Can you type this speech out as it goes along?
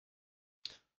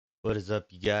What is up,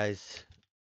 you guys?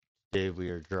 Today we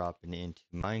are dropping into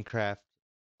Minecraft.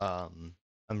 Um,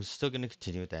 I'm still gonna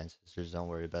continue with Ancestors. Don't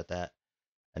worry about that.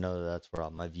 I know that's where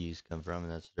all my views come from,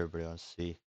 and that's what everybody wants to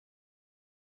see.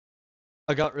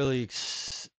 I got really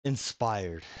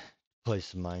inspired to play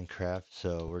some Minecraft,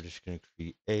 so we're just gonna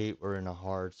create. We're in a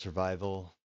hard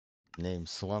survival named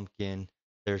Slumpkin.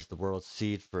 There's the world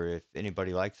seed for if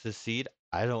anybody likes this seed.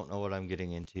 I don't know what I'm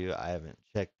getting into. I haven't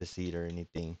checked the seed or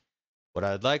anything. What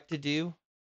I'd like to do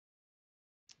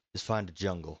is find a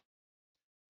jungle.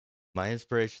 My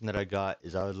inspiration that I got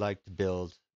is I would like to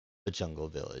build a jungle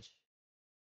village.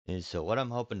 And so what I'm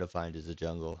hoping to find is a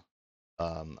jungle.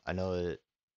 I know that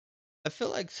I feel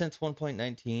like since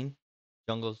 1.19,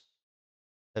 jungles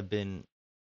have been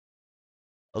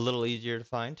a little easier to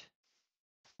find.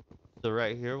 So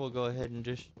right here, we'll go ahead and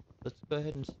let's go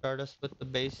ahead and start us with the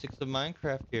basics of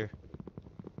Minecraft here.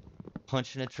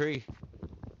 Punching a tree,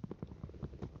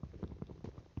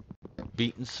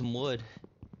 beating some wood.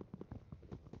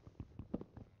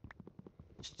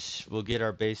 We'll get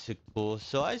our basic tools.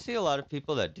 So I see a lot of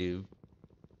people that do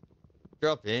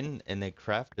drop in and they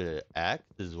craft an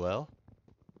axe as well.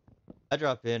 I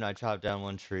drop in, I chop down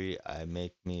one tree, I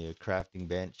make me a crafting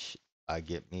bench, I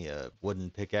get me a wooden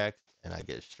pickaxe, and I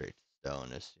get straight to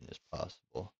stone as soon as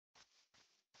possible.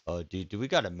 Oh, dude, do we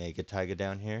got a mega taiga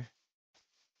down here?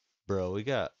 Bro, we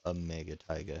got a mega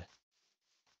taiga.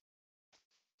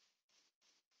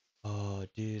 Oh,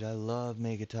 dude, I love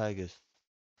mega taigas.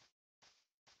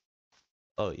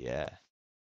 Oh, yeah.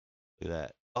 Look at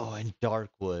that. Oh, and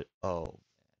darkwood. Oh,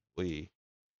 man.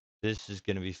 This is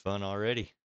gonna be fun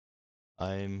already.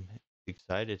 I'm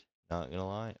excited. Not gonna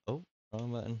lie. Oh,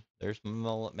 wrong button. There's my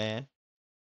mullet man.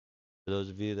 For those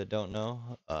of you that don't know,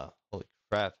 holy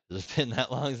crap, has it been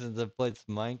that long since I played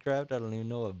some Minecraft? I don't even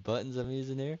know what buttons I'm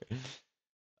using here.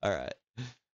 Alright,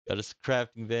 got a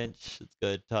crafting bench. Let's go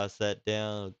ahead and toss that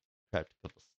down. Craft a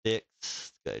couple sticks.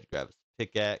 Let's go ahead and grab a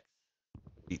pickaxe.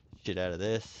 Beat the shit out of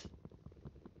this.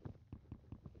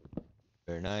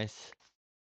 Very nice.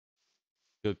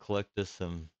 Go collect us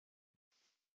some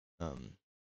stone.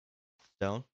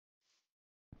 Go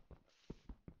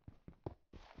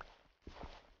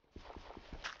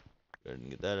ahead and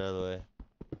get that out of the way.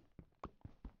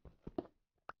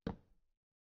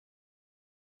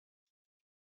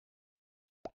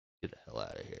 Get the hell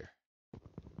out of here.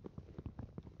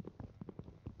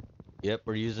 Yep,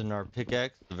 we're using our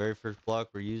pickaxe. The very first block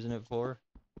we're using it for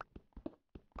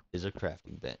is a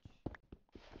crafting bench.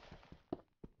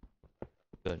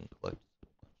 Go ahead and collect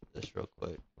this real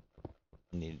quick.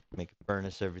 We need to make a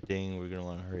furnace, everything. We're gonna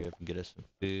want to hurry up and get us some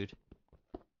food.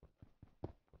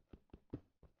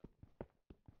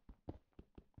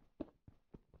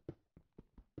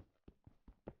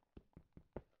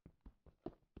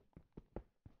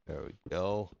 There we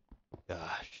go.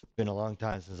 Gosh, it's been a long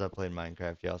time since I played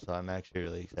Minecraft, y'all, so I'm actually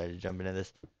really excited to jump into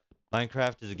this.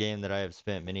 Minecraft is a game that I have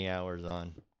spent many hours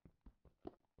on.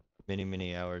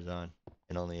 Many hours on.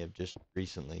 And only have just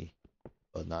recently,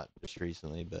 well, not just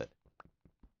recently, but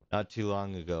not too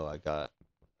long ago, I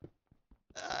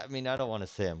mean, I don't want to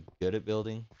say I'm good at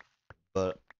building,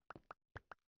 but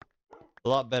a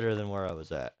lot better than where I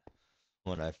was at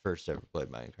when I first ever played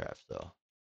Minecraft, so.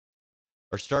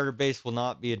 Our starter base will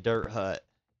not be a dirt hut.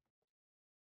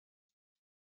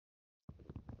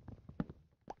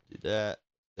 Do that.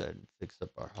 Go ahead and fix up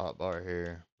our hotbar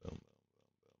here. Boom,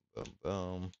 boom, boom,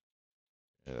 boom, boom.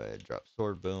 Go ahead and drop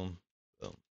sword. Boom,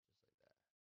 boom. Just like that.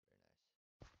 Very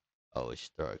nice. Oh, we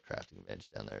should throw a crafting bench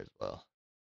down there as well.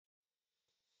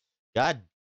 God,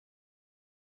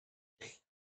 do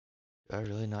I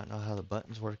really not know how the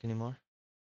buttons work anymore?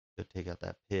 Go take out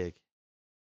that pig.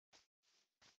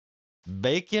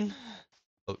 Bacon?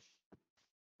 Oh,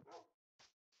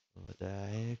 what the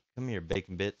heck? Come here,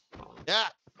 bacon bits.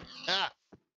 Ah! Ah!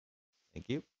 Thank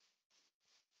you.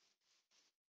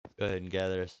 Go ahead and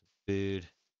gather us some food.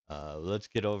 Let's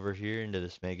get over here into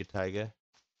this mega taiga.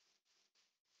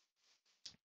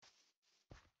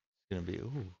 It's gonna be,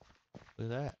 ooh, look at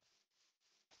that.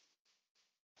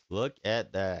 Look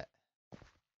at that.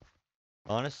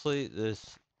 Honestly,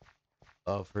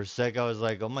 for a sec I was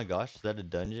like, oh my gosh, is that a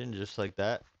dungeon? Just like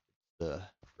that. The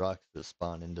rocks that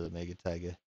spawn into the mega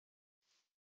taiga.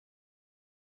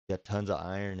 Got tons of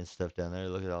iron and stuff down there.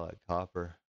 Look at all that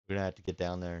copper. We're gonna have to get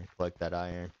down there and collect that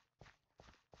iron.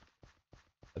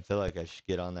 I feel like I should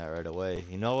get on that right away.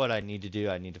 You know what I need to do?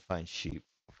 I need to find sheep.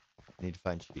 I need to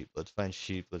find sheep. Let's find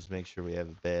sheep. Let's make sure we have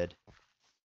a bed.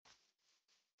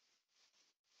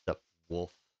 What's up,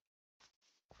 wolf?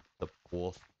 What's up,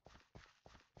 wolf?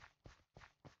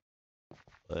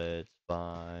 Let's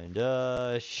find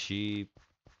a sheep.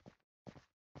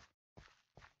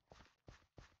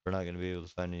 We're not gonna be able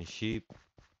to find any sheep.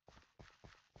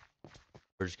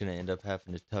 We're just gonna end up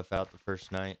having to tough out the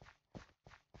first night.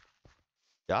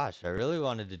 Gosh, I really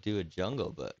wanted to do a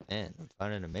jungle, but man,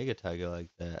 finding a mega taiga like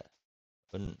that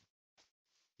wouldn't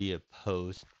be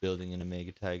opposed to building in a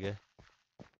mega taiga.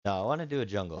 No, I want to do a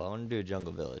jungle. I want to do a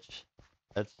jungle village.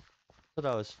 That's what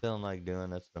I was feeling like doing.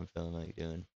 That's what I'm feeling like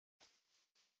doing.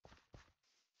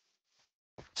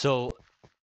 So,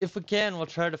 if we can, we'll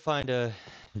try to find a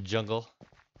jungle.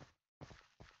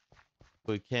 If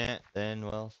we can't, then,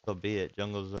 well, so be it.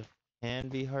 Jungles can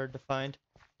be hard to find.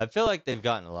 I feel like they've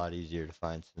gotten a lot easier to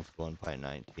find since the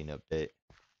 1.19 update.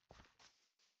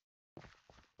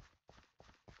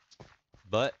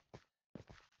 But,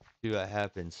 see what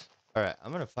happens. Alright,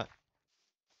 I'm gonna find...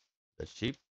 The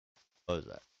sheep? What was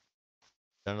that?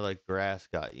 Sounded like grass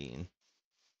got eaten.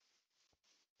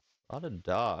 A lot of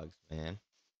dogs, man.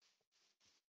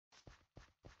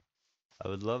 I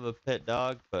would love a pet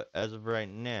dog, but as of right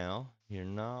now, you're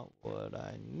not what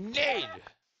I need.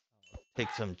 Take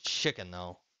some chicken,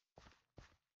 though.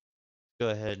 Go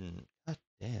ahead and... God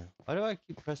damn. Why do I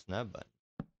keep pressing that button?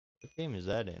 What game is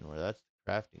that in where that's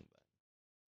the crafting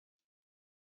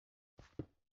button?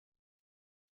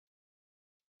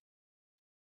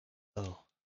 Oh.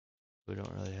 We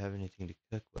don't really have anything to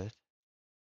cook with.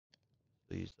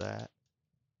 So use that.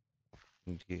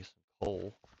 Need to get some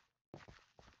coal.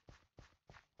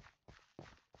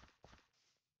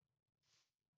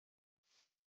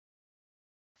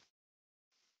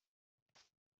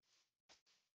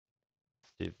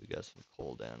 See if we got some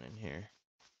coal down in here.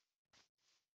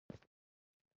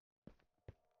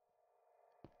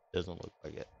 Doesn't look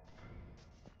like it.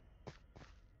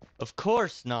 Of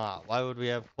course not! Why would we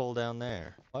have coal down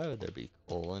there? Why would there be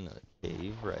coal in a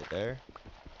cave right there?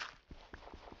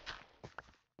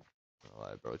 Oh,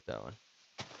 I broke that one.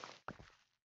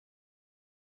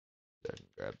 Go ahead and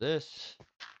grab this.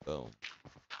 Boom.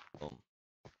 Boom.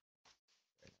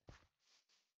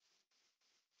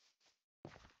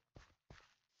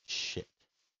 Shit.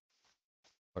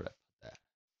 Where'd I put that?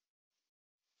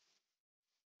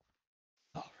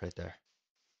 Oh, right there.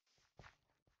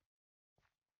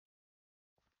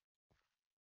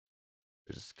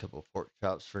 There's a couple of pork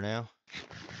chops for now.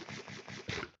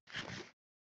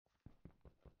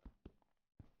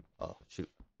 Oh, shoot.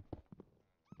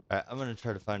 Alright, I'm gonna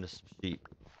try to find us some sheep.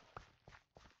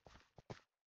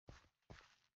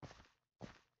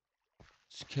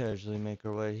 Just casually make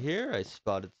our way here. I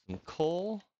spotted some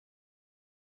coal.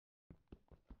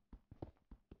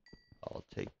 I'll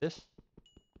take this.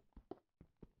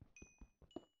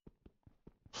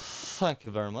 Thank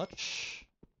you very much.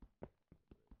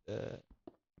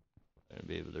 I'm gonna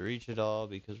be able to reach it all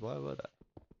because why would I?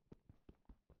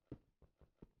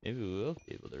 Maybe we will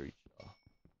be able to reach it all.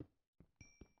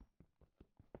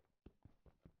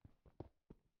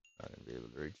 Not gonna be able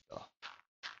to reach it all.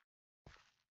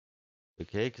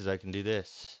 Okay, because I can do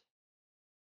this.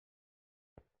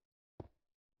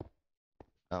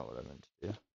 Not what I meant to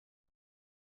do.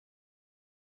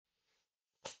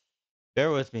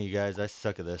 Bear with me, you guys. I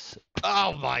suck at this.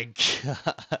 Oh my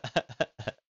god.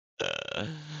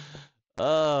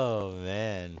 Oh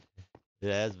man. It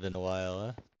has been a while,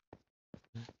 huh?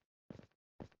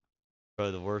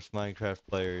 Probably the worst Minecraft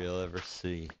player you'll ever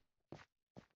see.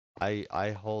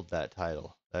 I hold that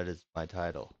title. That is my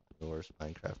title. The worst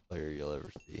Minecraft player you'll ever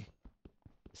see.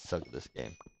 I suck at this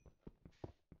game.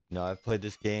 No, I've played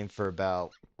this game for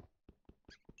about...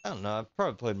 I don't know, I've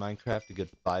probably played Minecraft a good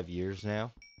 5 years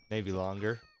now. Maybe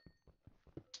longer.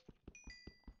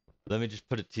 Let me just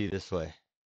put it to you this way.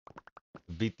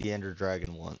 I beat the Ender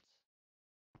Dragon once.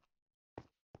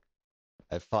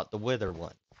 I fought the Wither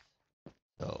once.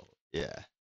 So, yeah.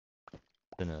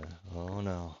 Oh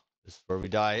no. This is where we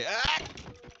die. Ah!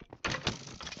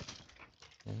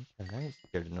 I ain't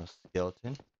scared of no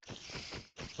skeleton.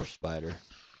 Or spider.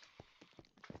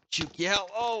 Juke you out.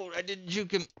 Oh, I didn't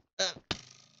juke him.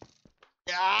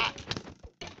 Ah!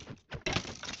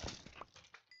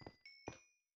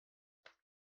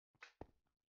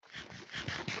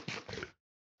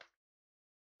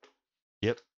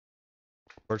 Yep.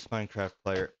 Worst Minecraft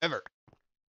player ever.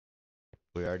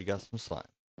 We already got some slime.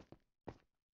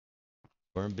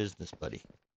 We're in business, buddy.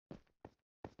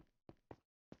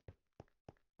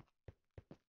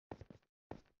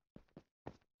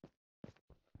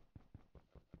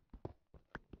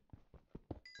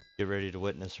 Get ready to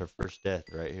witness our first death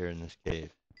right here in this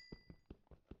cave.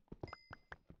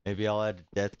 Maybe I'll add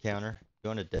a death counter. If you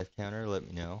want a death counter, let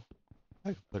me know. I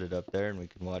can put it up there and we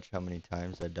can watch how many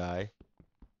times I die.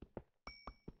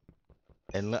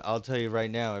 And I'll tell you right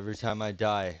now, every time I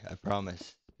die, I promise,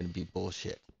 it's gonna be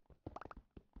bullshit.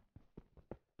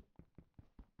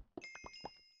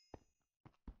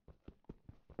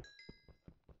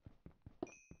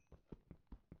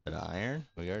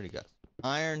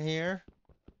 iron here.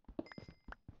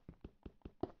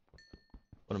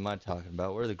 What am I talking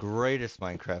about? We're the greatest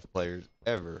Minecraft players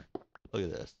ever. Look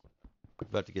at this. We're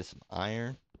about to get some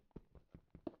iron.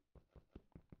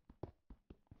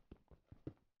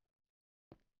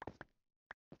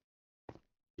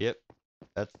 Yep.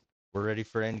 We're ready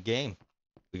for end game.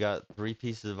 We got 3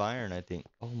 pieces of iron, I think.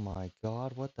 Oh my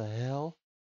god, what the hell?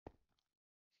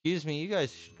 Excuse me, you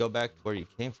guys should go back to where you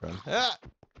came from. Ah!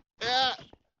 Ah!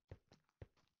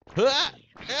 Ah!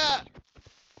 Ah!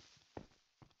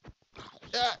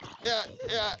 Yeah, yeah,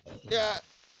 yeah, yeah.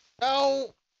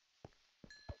 No!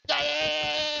 Yeah, yeah,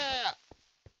 yeah, yeah!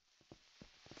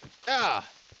 Ah!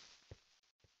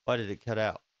 Why did it cut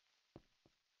out?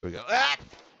 Here we go. Ah!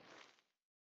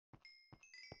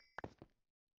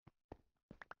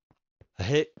 I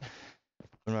hate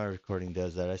when my recording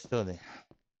does that. I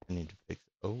need to fix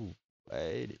it. Oh,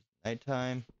 wait. It's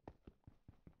nighttime.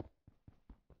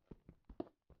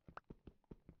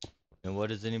 And what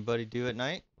does anybody do at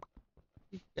night?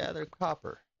 You gather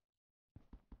copper.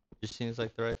 Just seems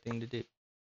like the right thing to do.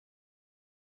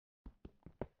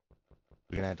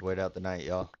 We're gonna have to wait out the night,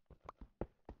 y'all.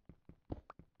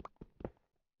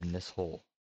 In this hole.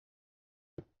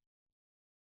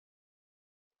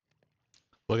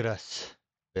 Look at us.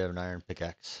 We have an iron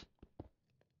pickaxe.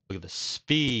 Look at the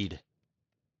speed.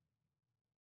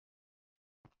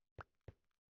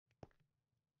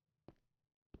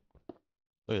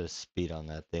 Look at the speed on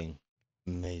that thing.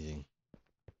 Amazing.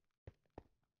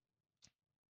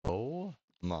 Oh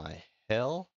my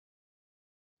hell.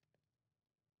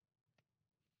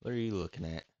 What are you looking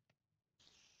at?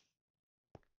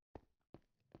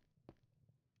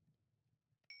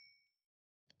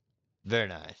 Very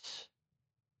nice.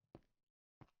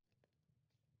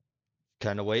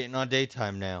 Kind of waiting on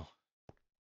daytime now.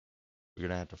 We're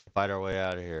gonna have to fight our way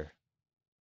out of here.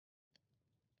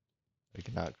 We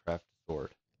cannot craft a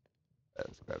sword.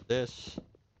 Let's grab this.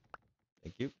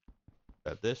 Thank you.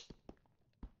 Grab this.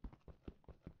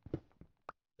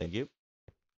 Thank you.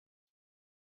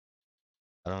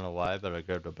 I don't know why, but I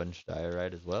grabbed a bunch of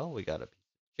diorite as well. We got a piece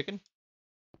of chicken.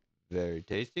 Very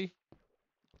tasty.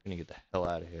 Gonna get the hell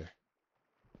out of here.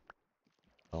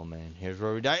 Oh man, here's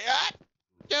where we die. Ah!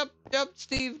 Jump, jump,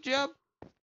 Steve, jump.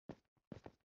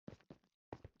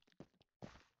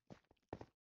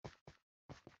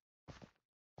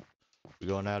 We're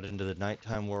going out into the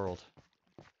nighttime world.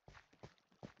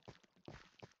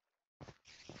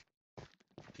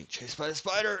 Being chased by a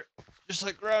spider, just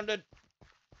like Grounded.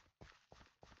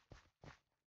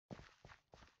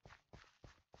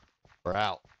 We're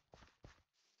out.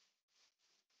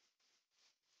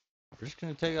 We're just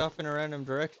gonna take off in a random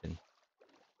direction.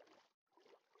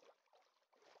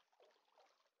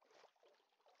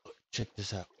 Look, check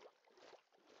this out.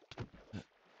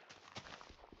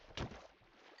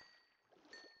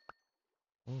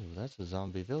 Oh, that's a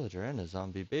zombie villager and a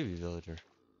zombie baby villager.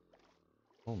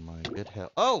 Oh my good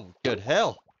hell. Oh, good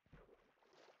hell.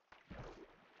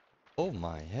 Oh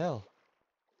my hell.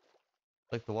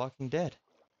 Like The Walking Dead.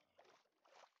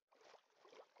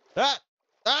 Ah!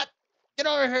 Ah! Get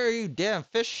over here, you damn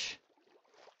fish.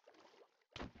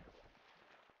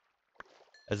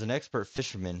 As an expert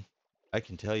fisherman, I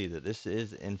can tell you that this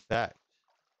is, in fact,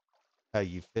 how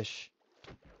you fish.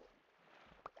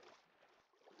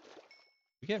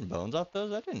 You getting bones off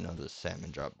those? I didn't know the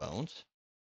salmon drop bones.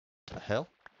 The hell?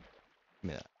 Give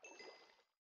me that.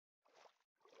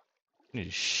 I need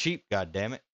a sheep,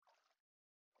 goddammit.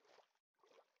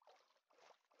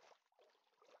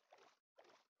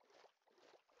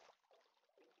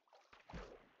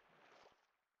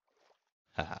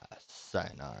 Haha,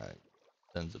 sayonara,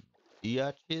 sons of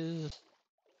biatches.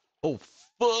 Oh,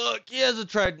 fuck! He has a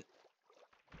trident!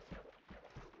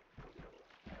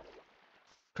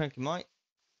 Cranky Mike.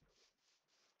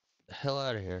 The hell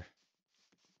out of here.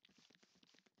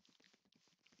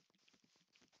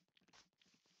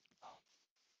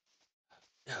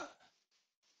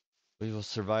 We will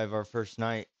survive our first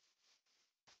night.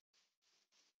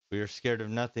 We are scared of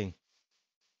nothing.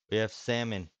 We have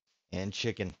salmon and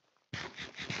chicken.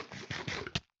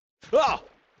 Ah!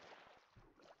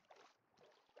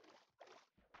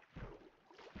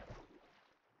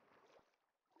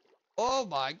 Oh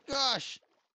my gosh!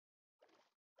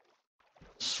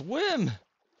 Swim!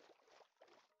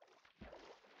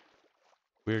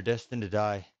 We are destined to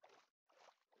die.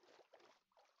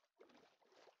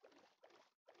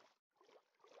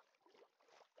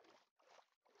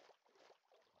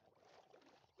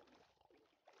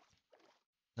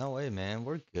 No way, man.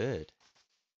 We're good.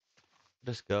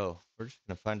 Let us go. We're just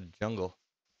gonna find a jungle.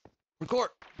 Record!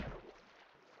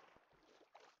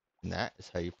 And that is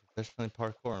how you professionally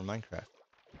parkour in Minecraft.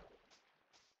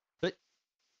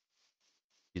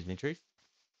 Excuse me, tree.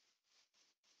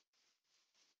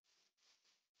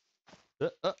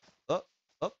 Up, up,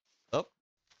 up, up.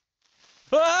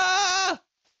 Ah!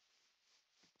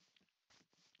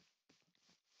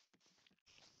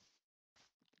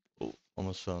 Oh,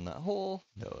 almost fell in that hole.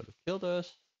 That would have killed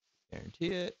us. Guarantee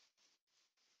it.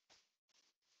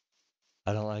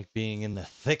 I don't like being in the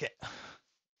thicket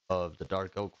of the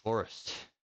dark oak forest.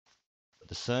 But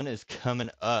the sun is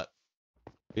coming up.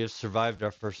 We have survived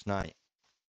our first night.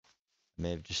 I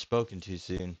may have just spoken too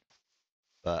soon,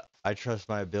 but I trust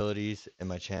my abilities and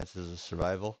my chances of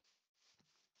survival.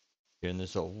 Here in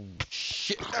this, oh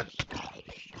shit!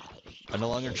 I no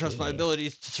longer trust my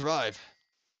abilities to survive.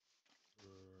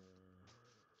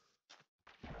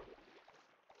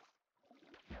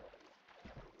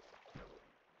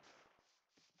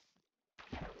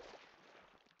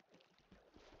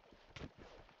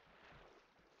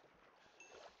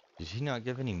 Did he not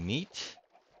give any meat?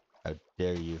 How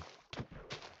dare you?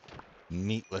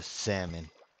 Meatless salmon.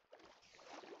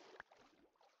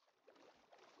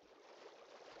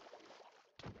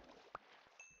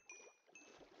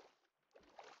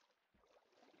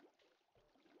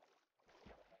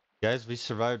 Guys, we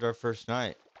survived our first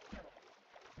night.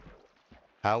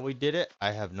 How we did it,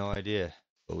 I have no idea.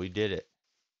 But we did it.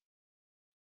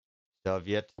 So I've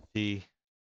yet to see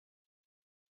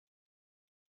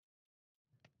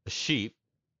a sheep.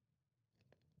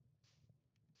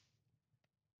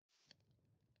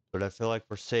 But I feel like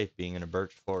we're safe being in a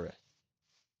birch forest.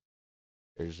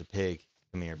 There's a pig.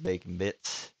 Come here, bacon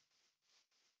bits.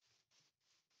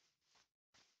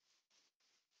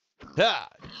 Ah!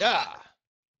 Ah!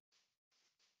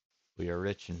 We are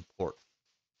rich in pork.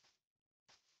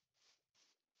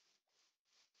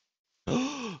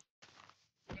 It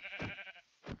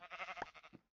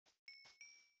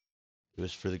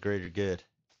was for the greater good.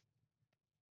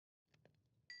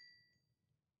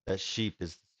 That sheep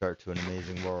is the start to an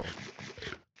amazing world.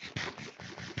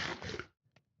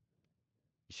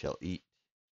 We shall eat.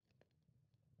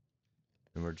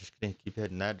 And we're just gonna keep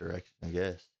heading that direction, I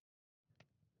guess.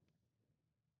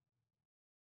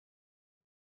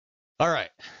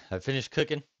 Alright, I finished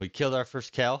cooking. We killed our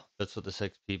first cow. That's what this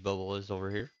XP bubble is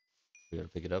over here. We gotta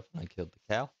pick it up, and I killed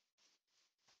the cow.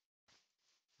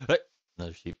 Hey!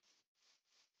 Another sheep.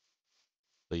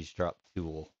 Please drop 2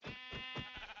 wool.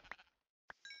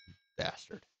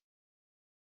 Bastard.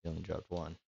 He only dropped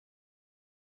 1.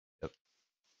 Yep.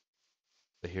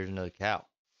 But here's another cow.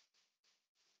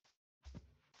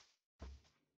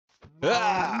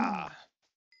 Ah!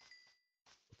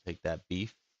 We'll take that beef.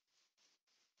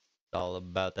 It's all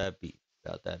about that beef.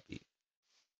 About that beef.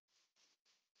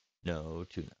 No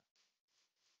tuna.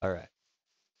 Alright.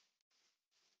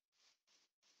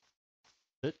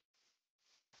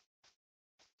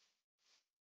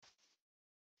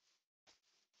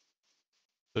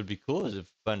 It would be cool is if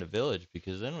we find a village,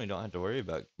 because then we don't have to worry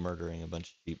about murdering a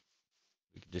bunch of sheep.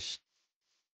 We could just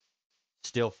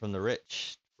steal from the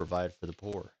rich to provide for the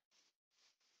poor.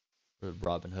 The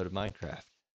Robin Hood of Minecraft.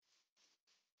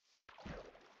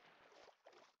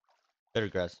 Better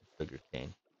grab some sugar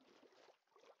cane.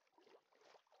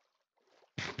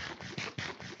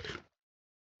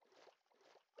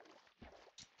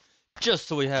 Just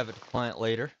so we have it to plant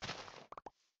later.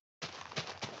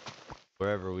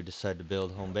 Wherever we decide to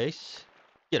build home base.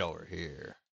 Get over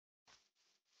here.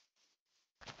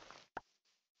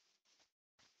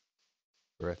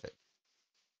 Terrific.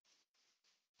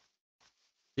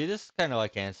 See, this is kind of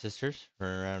like ancestors.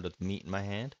 Running around with meat in my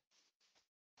hand.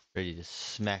 Ready to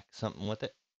smack something with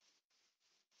it.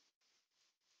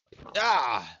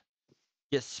 Ah!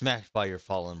 Get smacked by your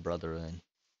fallen brother then.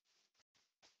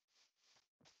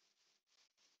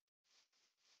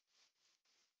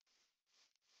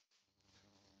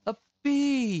 A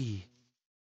bee!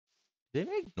 Do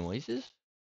they make noises?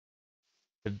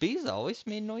 Have bees always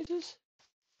made noises?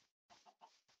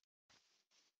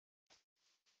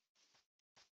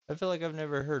 I feel like I've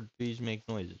never heard bees make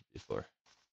noises before.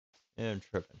 Yeah, I'm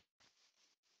tripping.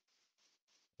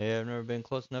 Yeah, I've never been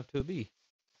close enough to a bee.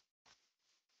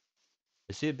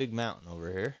 I see a big mountain over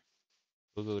here.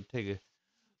 We'll go take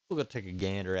a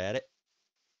gander at it.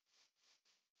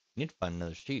 Need to find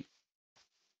another sheep.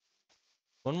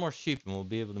 One more sheep and we'll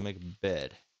be able to make a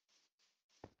bed.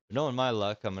 But knowing my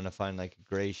luck, I'm gonna find like a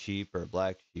gray sheep or a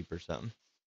black sheep or something.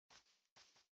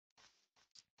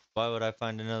 Why would I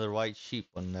find another white sheep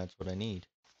when that's what I need?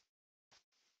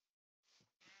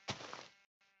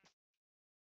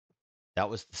 That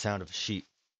was the sound of a sheep.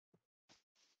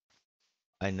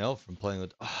 I know from playing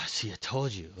with... Oh, see, I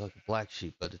told you. Look, a black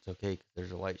sheep, but it's okay because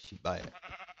there's a white sheep by it.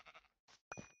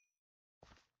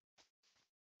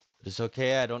 It's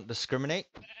okay, I don't discriminate.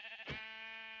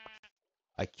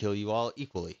 I kill you all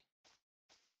equally.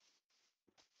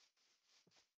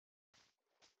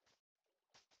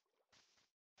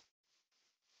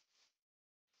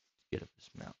 Get up this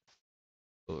mountain.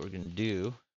 What we're gonna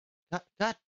do. God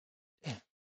damn.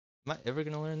 Am I ever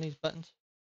gonna learn these buttons?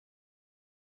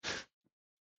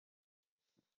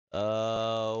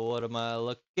 What am I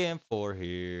looking for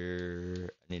here?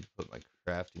 I need to put my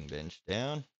crafting bench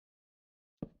down.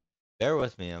 Bear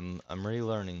with me, I'm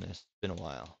relearning this. It's been a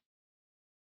while.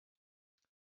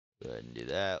 Go ahead and do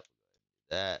that.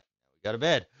 That. Now we got a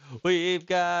bed. We've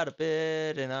got a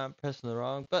bed, and I'm pressing the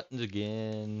wrong buttons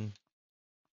again.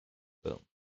 Boom.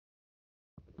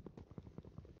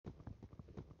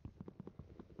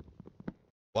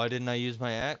 Why didn't I use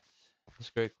my axe? That's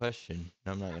a great question.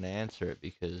 I'm not gonna answer it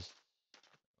because,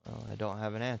 well, I don't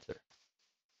have an answer.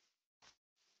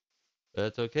 But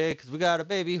that's okay, because we got a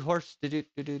baby horse. Do.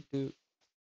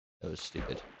 That was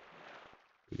stupid.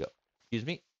 Here we go. Excuse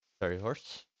me. Sorry,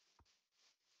 horse.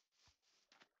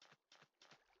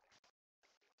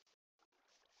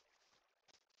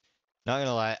 Not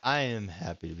gonna lie, I am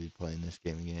happy to be playing this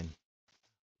game again.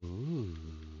 Ooh.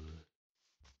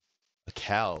 A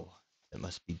cow that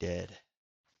must be dead.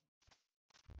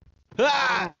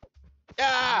 Ah!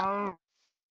 Ah!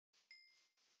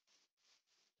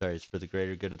 Sorry, it's for the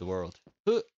greater good of the world.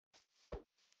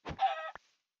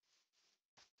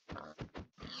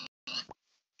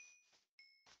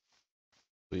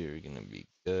 We are gonna be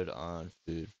good on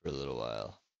food for a little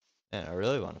while. Man, I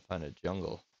really want to find a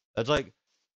jungle. That's like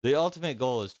the ultimate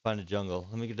goal is to find a jungle.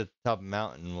 Let me get to the top of the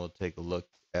mountain and we'll take a look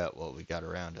at what we got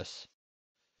around us.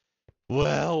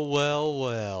 Well.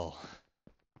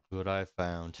 What I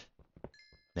found.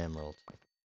 An emerald.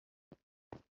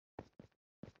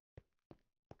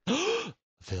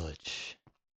 Village.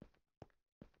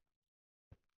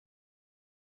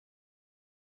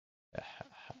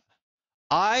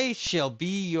 I shall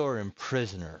be your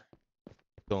imprisoner.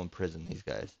 Go imprison these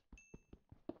guys.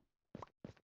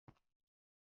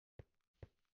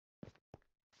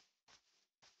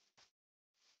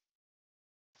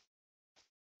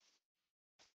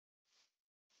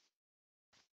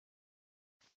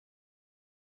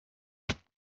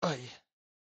 Oi.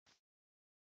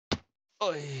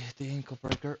 Oi, the ankle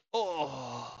breaker.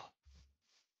 Oh.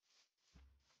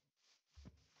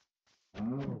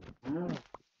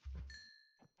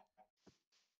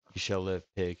 You shall live,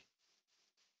 pig.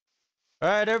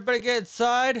 Alright, everybody get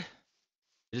inside. It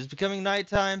is becoming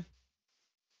nighttime.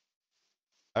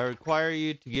 I require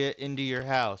you to get into your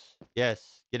house.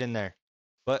 Yes, get in there.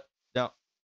 What? No.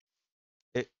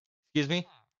 Excuse me?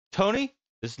 Tony?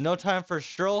 This is no time for a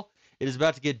stroll. It is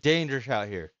about to get dangerous out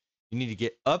here. You need to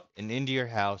get up and into your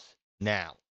house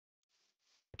now.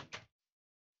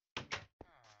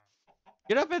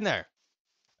 Get up in there.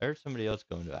 I heard somebody else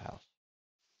go into a house.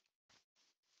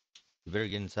 You better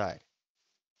get inside.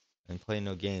 I'm playing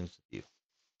no games with you.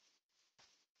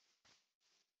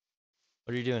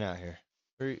 What are you doing out here?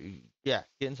 Yeah,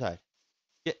 get inside.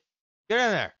 Get in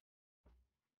there.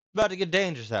 It's about to get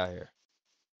dangerous out here.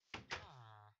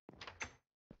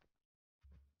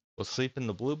 We'll sleep in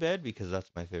the blue bed because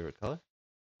that's my favorite color.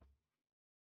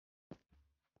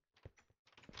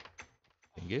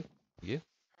 Thank you. Thank you.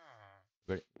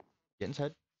 Ready? Get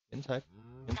inside. Get inside.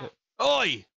 Get inside.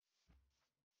 Oi!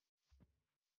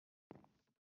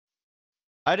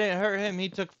 I didn't hurt him. He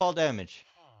took fall damage.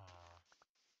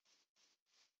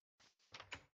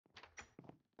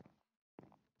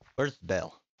 Where's the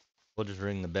bell? We'll just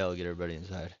ring the bell, get everybody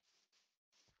inside.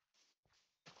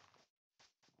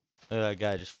 Look at that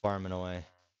guy just farming away.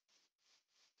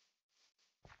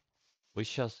 We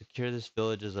shall secure this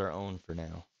village as our own for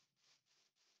now.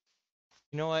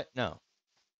 You know what? No.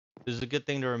 This is a good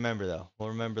thing to remember, though. We'll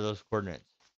remember those coordinates.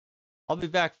 I'll be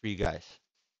back for you guys.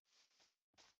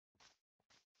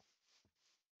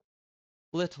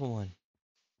 Little one.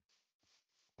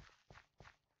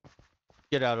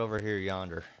 Get out over here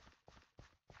yonder.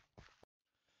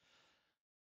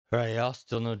 Alright, y'all.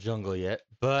 Still no jungle yet.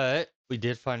 But we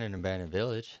did find an abandoned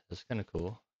village. That's kind of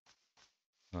cool.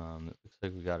 It looks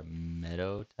like we got a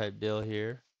meadow type deal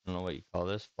here. I don't know what you call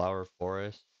this. Flower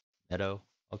forest. Meadow.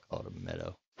 I'll call it a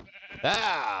meadow.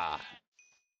 Ah!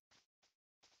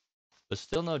 But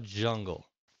still no jungle.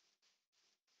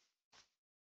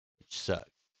 Which sucks.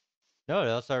 You know what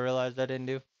else I realized I didn't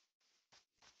do?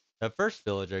 That first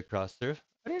village I crossed through,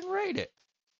 I didn't raid it.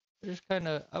 I just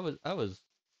kinda I was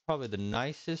probably the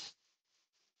nicest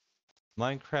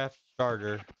Minecraft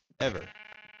starter ever.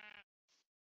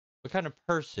 What kind of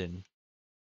person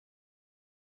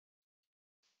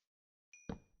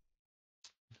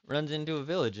runs into a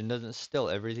village and doesn't steal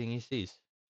everything he sees.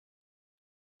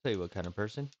 Tell you what kind of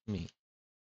person? Me.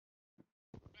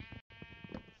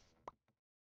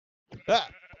 Ah!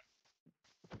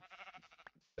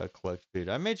 Gotta collect food.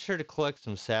 I made sure to collect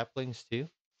some saplings too.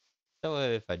 That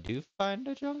way if I do find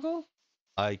a jungle,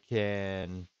 I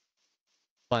can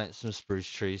plant some spruce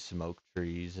trees, some oak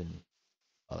trees, and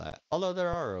all that. Although there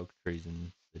are oak trees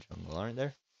in the jungle, aren't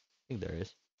there? I think there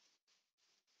is.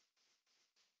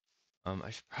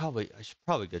 I should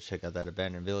probably go check out that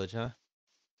abandoned village, huh?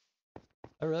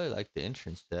 I really like the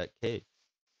entrance to that cave.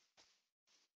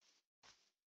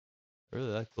 I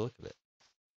really like the look of it.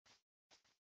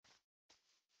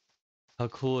 How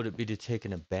cool would it be to take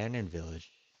an abandoned village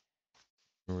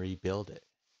and rebuild it?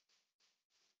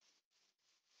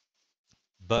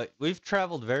 But we've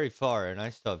traveled very far, and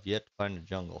I still have yet to find a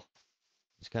jungle.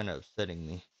 It's kind of upsetting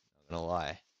me, not gonna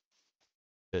lie.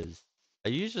 Because I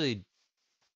usually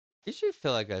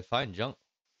feel like I find jungle.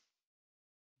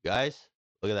 Guys,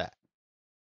 look at that.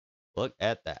 Look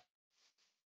at that.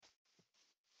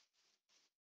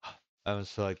 I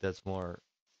almost feel like that's more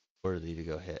worthy to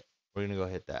go hit. We're gonna go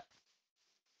hit that.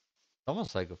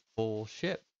 Almost like a full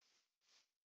ship.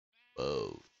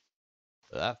 Whoa.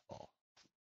 Look at that fall.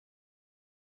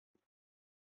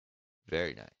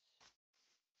 Very nice.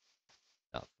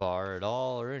 Not far at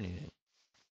all or anything.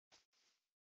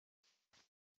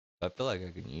 I feel like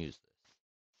I can use this.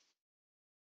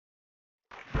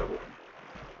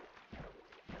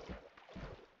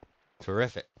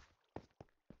 Terrific.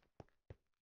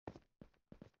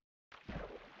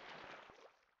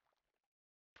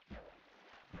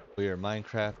 We are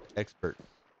Minecraft experts.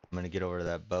 I'm gonna get over to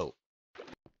that boat.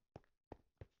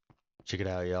 Check it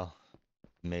out, y'all.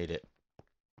 Made it.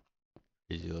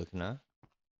 Easy looking, huh?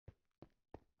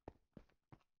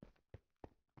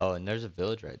 Oh, and there's a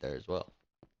village right there as well.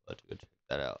 Let's go check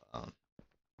that out.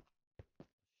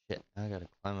 Shit, I gotta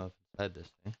climb up inside this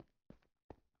thing.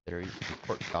 Better eat some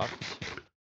pork chops.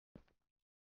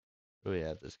 Oh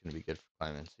yeah, this is gonna be good for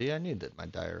climbing. See, I knew that my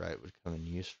diorite would come in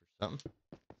use for something.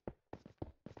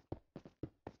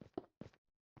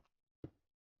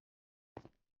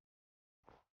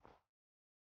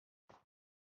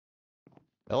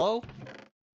 Hello?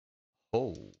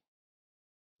 Oh,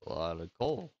 a lot of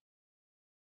coal.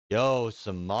 Yo,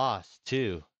 some moss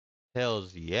too.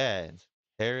 Hells yeah, and some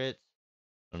carrots.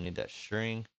 Don't need that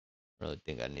string. I really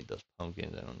think I need those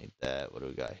pumpkins. I don't need that. What do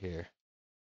we got here?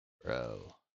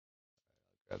 Bro.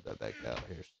 Grab that back out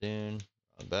here soon.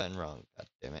 Wrong button, wrong. God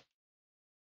damn it.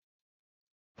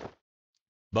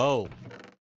 Bow.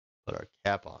 Put our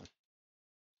cap on.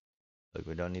 Look,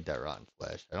 we don't need that rotten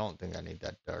flesh. I don't think I need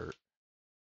that dirt.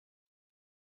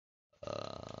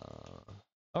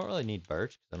 I don't really need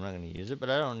birch because I'm not going to use it, but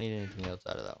I don't need anything else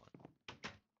out of that one.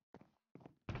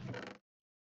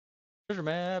 Treasure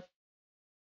map.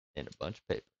 And a bunch of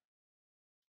paper.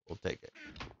 We'll take it.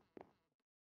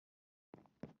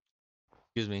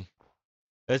 Excuse me.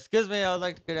 Excuse me, I would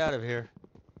like to get out of here.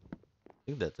 I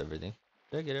think that's everything.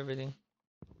 Did I get everything?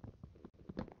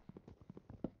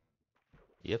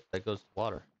 Yep, that goes to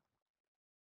water.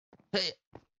 Hey!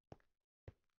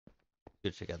 Go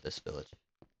check out this village.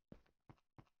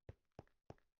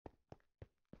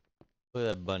 Look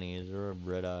at that bunny. Is there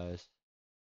red eyes?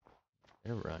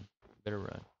 Better run. Better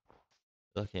run.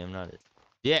 Lucky I'm not a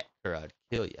dick or I'd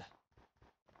kill you.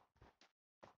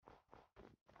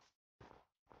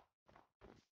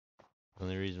 The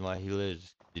only reason why he lives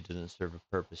is 'cause he doesn't serve a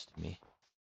purpose to me.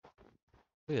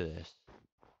 Look at this.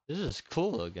 This is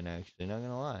cool looking, actually, not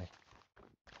gonna lie.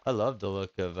 I love the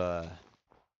look of,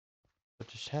 what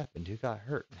just happened? Who got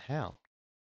hurt and how?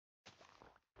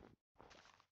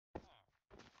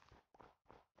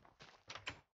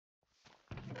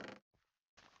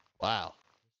 Wow.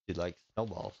 Dude likes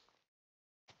snowballs.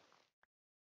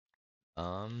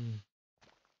 I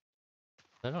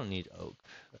don't need oak.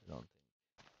 I don't think.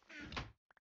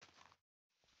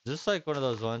 Is this like one of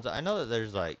those ones? I know that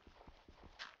there's like,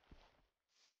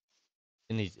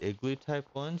 in these igloo type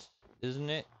ones,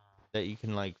 isn't it? That you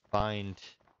can like find,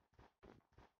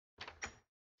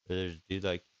 where there's dude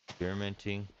like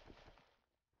experimenting.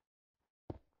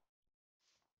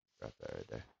 Drop that right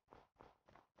there.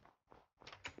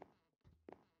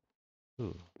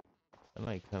 Ooh, that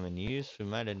might come in use. We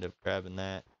might end up grabbing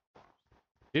that.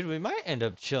 Dude, we might end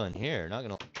up chilling here. Not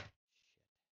gonna.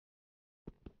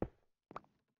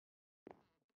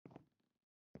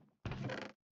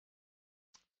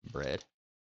 Bread.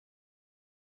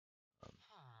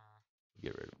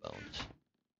 Get rid of bones.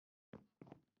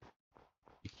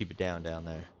 You keep it down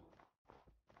there.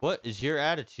 What is your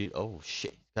attitude? Oh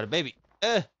shit, got a baby.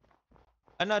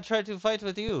 I'm not trying to fight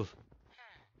with you.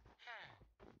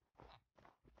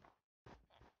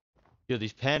 Yo,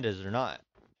 these pandas are not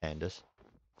pandas.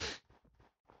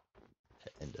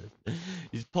 Pandas.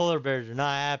 These polar bears are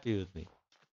not happy with me.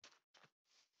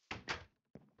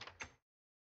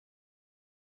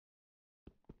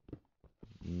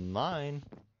 Mine.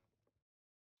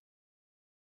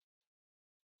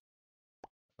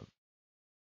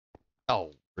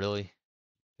 Oh, really?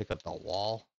 Pick up the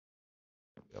wall?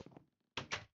 Yep.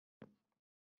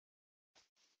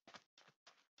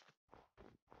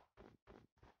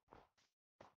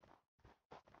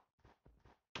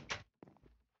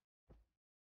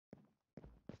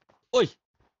 Oi!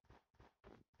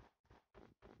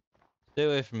 Stay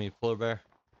away from me, polar bear.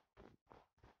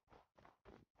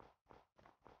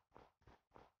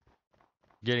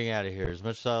 Getting out of here. As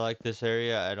much as I like this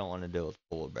area, I don't want to deal with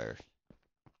polar bears.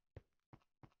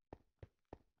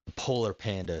 Polar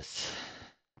pandas.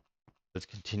 Let's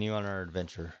continue on our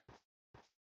adventure.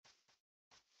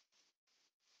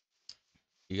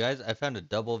 You guys, I found a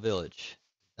double village.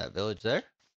 That village there,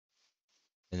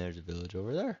 and there's a village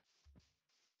over there.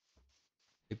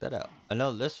 Check that out. I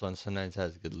know this one sometimes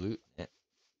has good loot in it.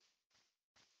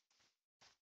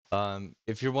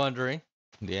 If you're wondering,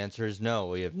 the answer is no.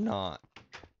 We have not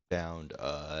found.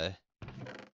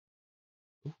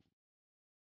 Ooh,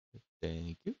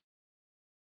 thank you.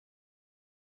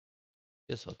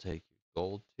 Guess I'll take your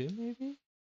gold too, maybe.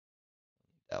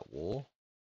 That wool.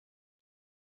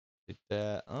 Take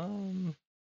that.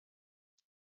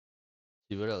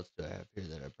 See what else do I have here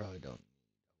that I probably don't need.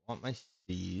 I want my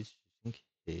seeds just in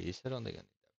case. I don't think I need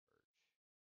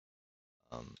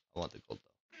that birch. I want the gold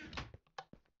though.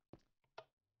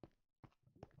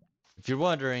 If you're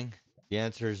wondering, the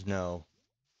answer is no.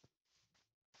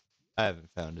 I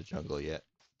haven't found a jungle yet.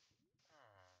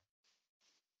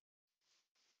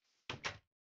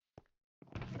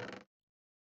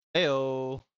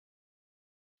 Heyo.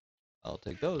 I'll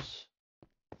take those.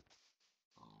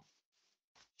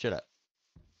 Shut up.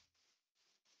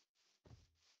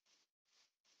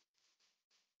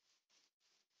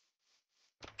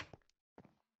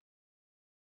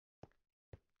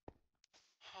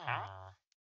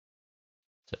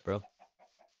 What's up, bro?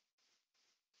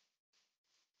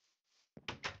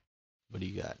 What do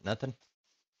you got? Nothing?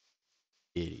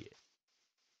 Idiot.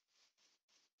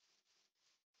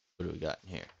 What do we got in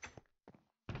here?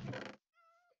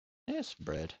 Yeah, some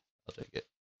bread. I'll take it.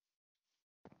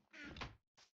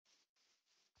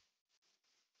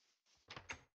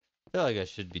 I feel like I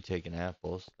should be taking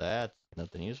apples. That's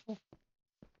nothing useful.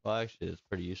 Well, actually, it's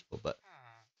pretty useful, but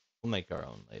we'll make our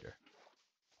own later.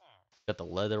 Got the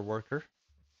leather worker.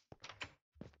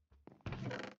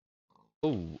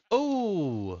 Oh,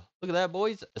 oh! Look at that,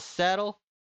 boys. A saddle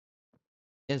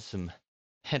and some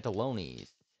pantalones.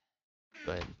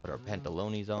 Go ahead and put our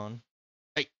pantalones on.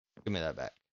 Hey, give me that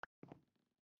back.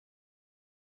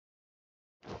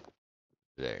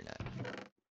 Very nice.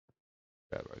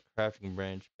 Grab our crafting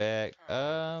branch back.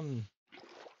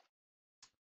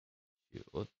 Shoot,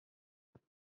 we'll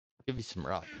give you some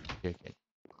raw chicken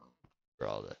for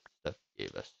all the stuff you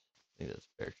gave us. I think that's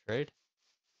fair trade.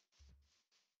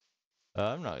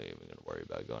 I'm not even gonna worry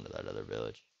about going to that other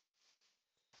village.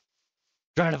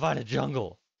 Trying to find a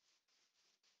jungle.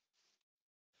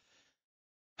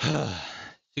 So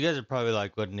you guys are probably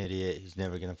like, what an idiot. He's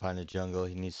never gonna find a jungle.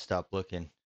 He needs to stop looking.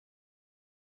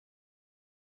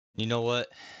 You know what?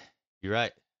 You're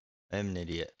right. I am an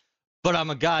idiot. But I'm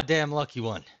a goddamn lucky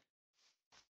one.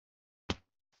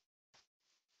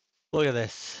 Look at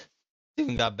this.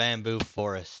 Even got bamboo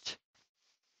forest.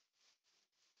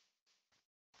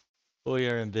 We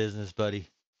are in business, buddy.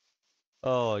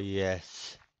 Oh,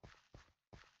 yes.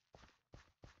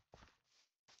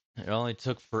 It only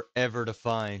took forever to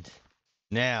find.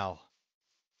 Now,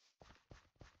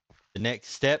 the next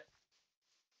step,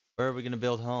 where are we going to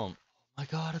build home? Oh my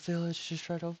god, a village just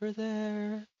right over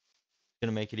there. It's going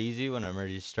to make it easy when I'm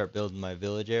ready to start building my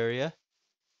village area.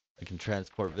 I can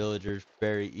transport villagers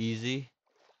very easy.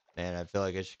 Man, I feel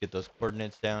like I should get those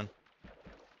coordinates down.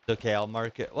 It's okay, I'll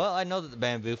mark it. Well, I know that the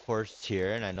bamboo forest's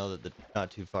here, and I know that it's not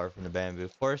too far from the bamboo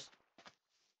forest.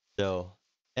 So,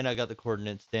 and I got the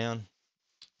coordinates down.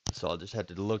 So I'll just have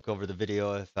to look over the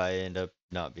video if I end up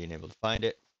not being able to find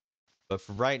it. But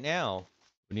for right now,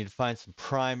 we need to find some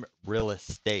prime real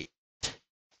estate.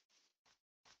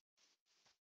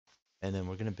 And then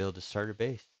we're going to build a starter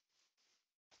base.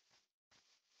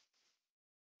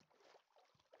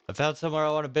 I found somewhere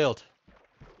I want to build.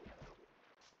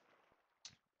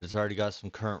 It's already got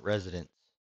some current residents.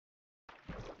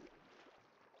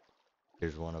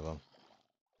 Here's one of them.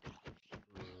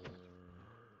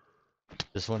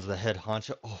 This one's the head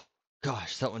honcho. Oh,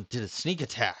 gosh, that one did a sneak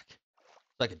attack.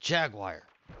 It's like a jaguar.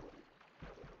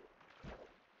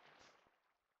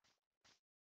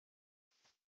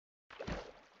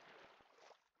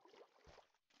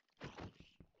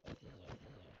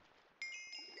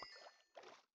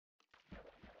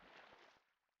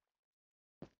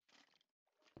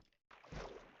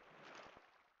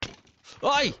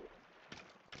 Oi!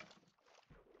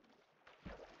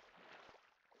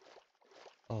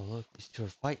 Oh, look, these two are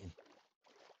fighting.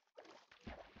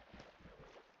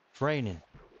 It's raining.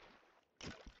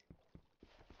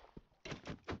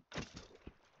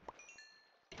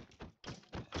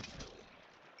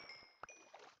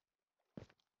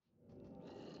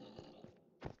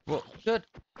 Well, good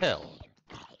hell.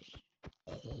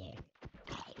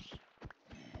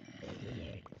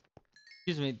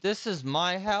 Excuse me, this is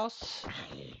my house?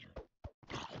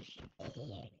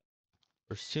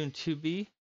 Or soon to be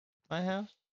my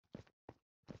house?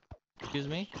 Excuse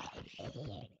me?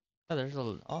 Oh, there's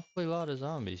an awfully lot of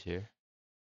zombies here.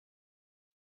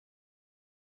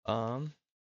 Um,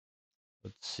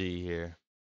 let's see here.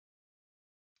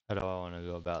 How do I want to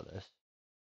go about this?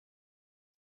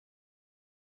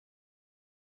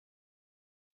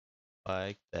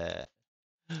 Like that.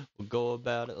 We'll go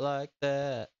about it like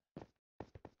that.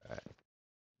 Alright.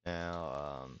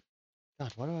 Now,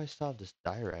 God, why do I still have this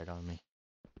diorite on me?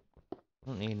 I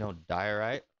don't need no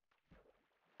diorite.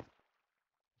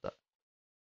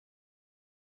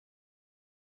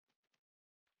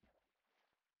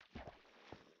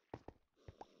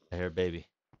 I hear baby.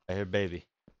 I hear baby.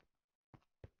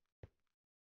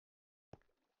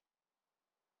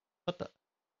 What the?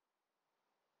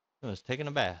 I was taking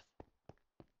a bath.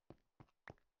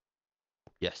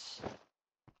 Yes.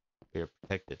 We are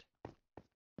protected.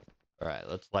 Alright,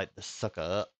 let's light this sucker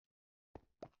up.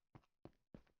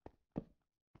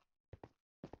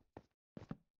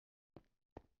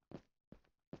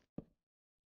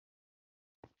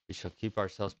 We shall keep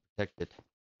ourselves protected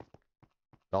at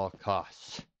all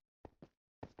costs.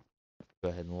 Go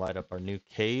ahead and light up our new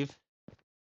cave.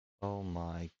 Oh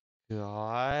my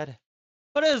god.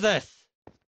 What is this?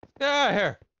 Get out of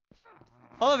here!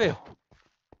 All of you!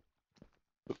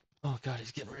 Oh god,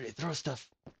 he's getting ready to throw stuff.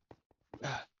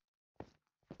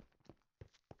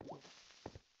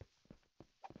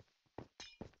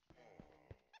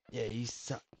 Yeah, you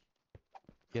suck.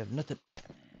 You have nothing.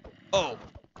 Oh!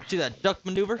 See that duck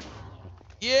maneuver?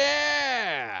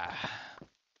 Yeah!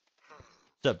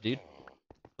 What's up, dude?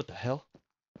 What the hell?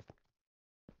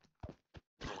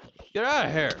 Get out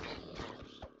of here!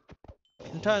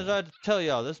 Sometimes I have to tell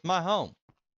y'all, this is my home.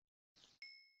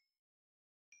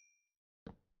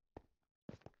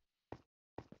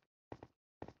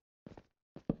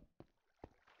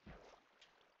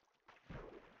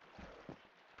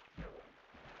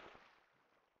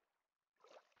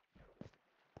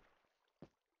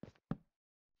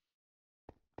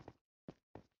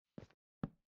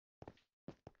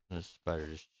 This spider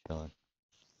just chilling.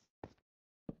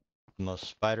 The most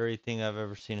spidery thing I've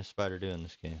ever seen a spider do in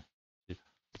this game. It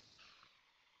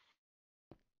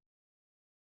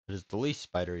is the least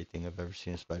spidery thing I've ever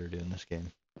seen a spider do in this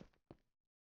game.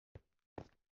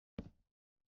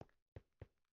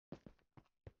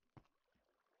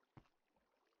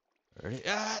 Ready?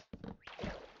 Ah!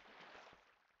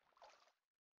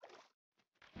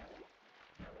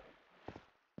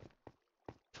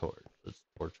 Torch. Let's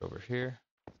torch over here.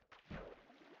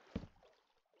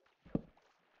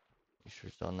 Make sure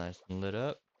it's all nice and lit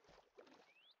up.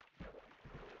 Is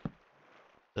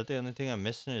that the only thing I'm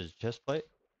missing is chest plate?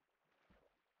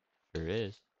 Sure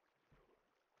is.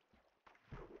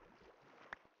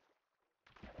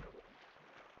 Of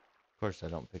course I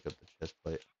don't pick up the chest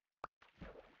plate.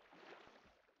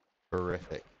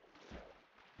 Horrific.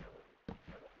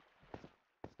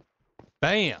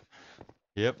 Bam!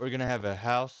 Yep, we're gonna have a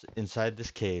house inside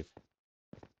this cave.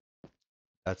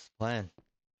 That's the plan.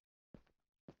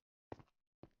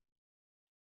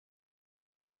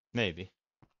 Maybe.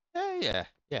 Yeah.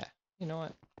 You know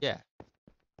what? Yeah.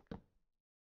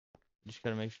 Just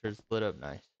gotta make sure it's lit up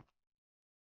nice.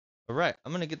 Alright,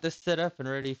 I'm gonna get this set up and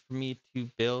ready for me to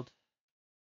build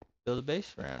a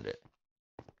base around it.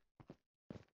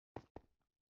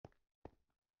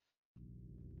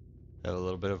 Have a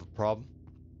little bit of a problem.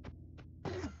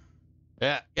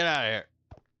 Yeah, get out of here.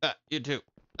 You too.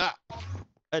 Ah!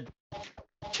 Had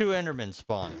 2 Endermen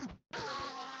spawn.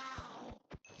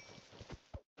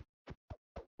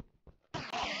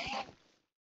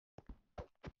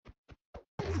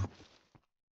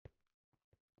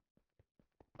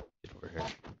 Get over here.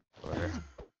 Over here. I'm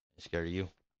scared of you.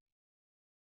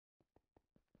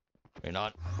 Bring it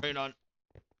on. Bring it on.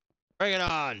 Bring it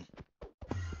on!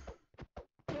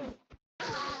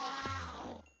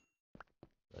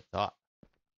 I thought.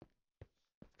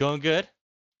 Going good.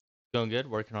 Going good.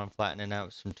 Working on flattening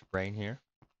out some terrain here.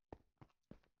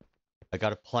 I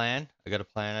got a plan. I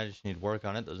just need to work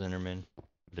on it. Those Endermen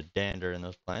put a dander in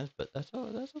those plans, but that's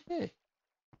okay.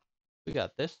 We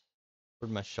got this.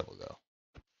 Where'd my shovel go?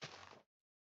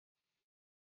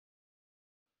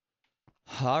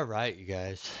 All right, you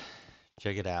guys,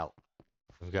 check it out.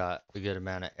 We've got a good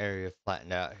amount of area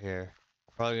flattened out here.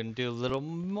 Probably gonna do a little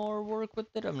more work with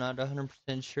it. I'm not 100%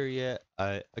 sure yet.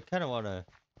 I kind of wanna.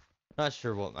 Not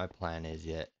sure what my plan is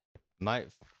yet. Might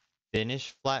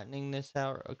finish flattening this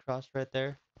out across right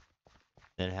there,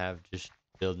 then have just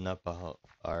building up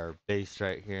our base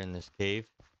right here in this cave.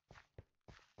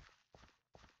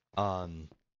 Um,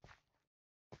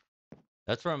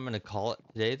 that's what I'm gonna call it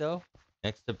today, though.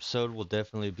 Next episode, we'll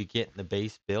definitely be getting the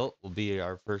base built. Will be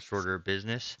our first order of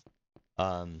business.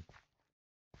 Um,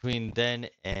 between then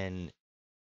and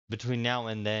between now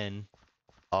and then,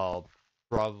 I'll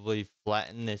probably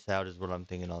flatten this out. Is what I'm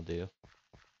thinking I'll do.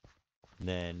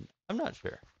 Then I'm not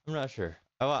sure. I'm not sure.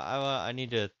 I need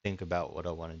to think about what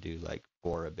I want to do, like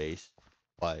for a base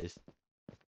wise.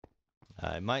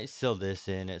 I might seal this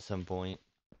in at some point.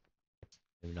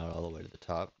 Maybe not all the way to the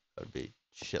top. That would be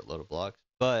a shitload of blocks.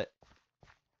 But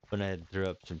when I threw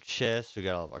up some chests, we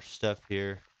got all of our stuff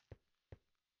here.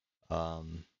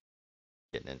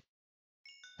 Getting an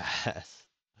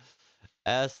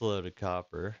ass load of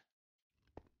copper.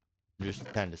 I'm just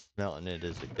kind of smelting it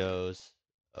as it goes.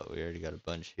 Oh, we already got a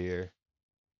bunch here.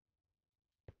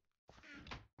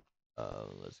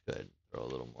 Let's go ahead and throw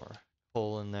a little more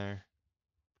coal in there.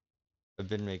 I've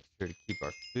been making sure to keep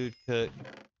our food cooked.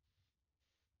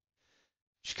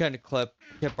 Just kind of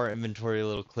kept our inventory a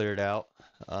little cleared out.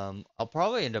 I'll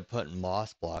probably end up putting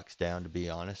moss blocks down, to be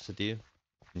honest with you.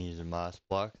 And using moss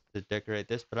blocks to decorate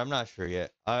this, but I'm not sure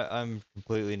yet. I'm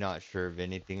completely not sure of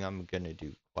anything I'm going to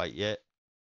do quite yet.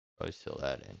 Probably seal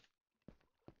that in.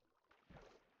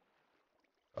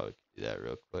 Probably do that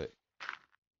real quick.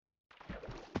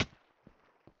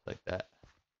 Like that.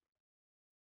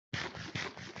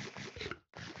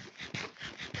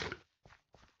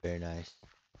 Very nice.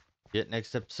 Yet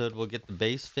next episode we'll get the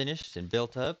base finished and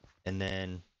built up, and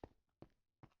then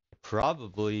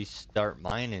probably start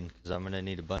mining because I'm gonna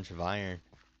need a bunch of iron.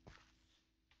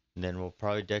 And then we'll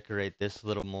probably decorate this a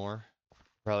little more.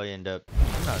 Probably end up.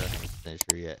 I'm not 100%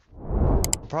 sure yet.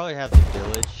 We'll probably have the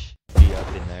village be up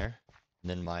in there, and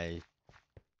then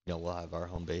we'll have our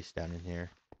home base down in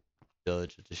here.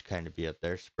 Village will just kind of be up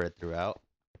there, spread throughout.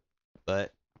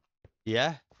 But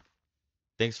yeah,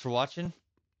 thanks for watching.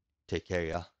 Take care,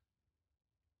 y'all.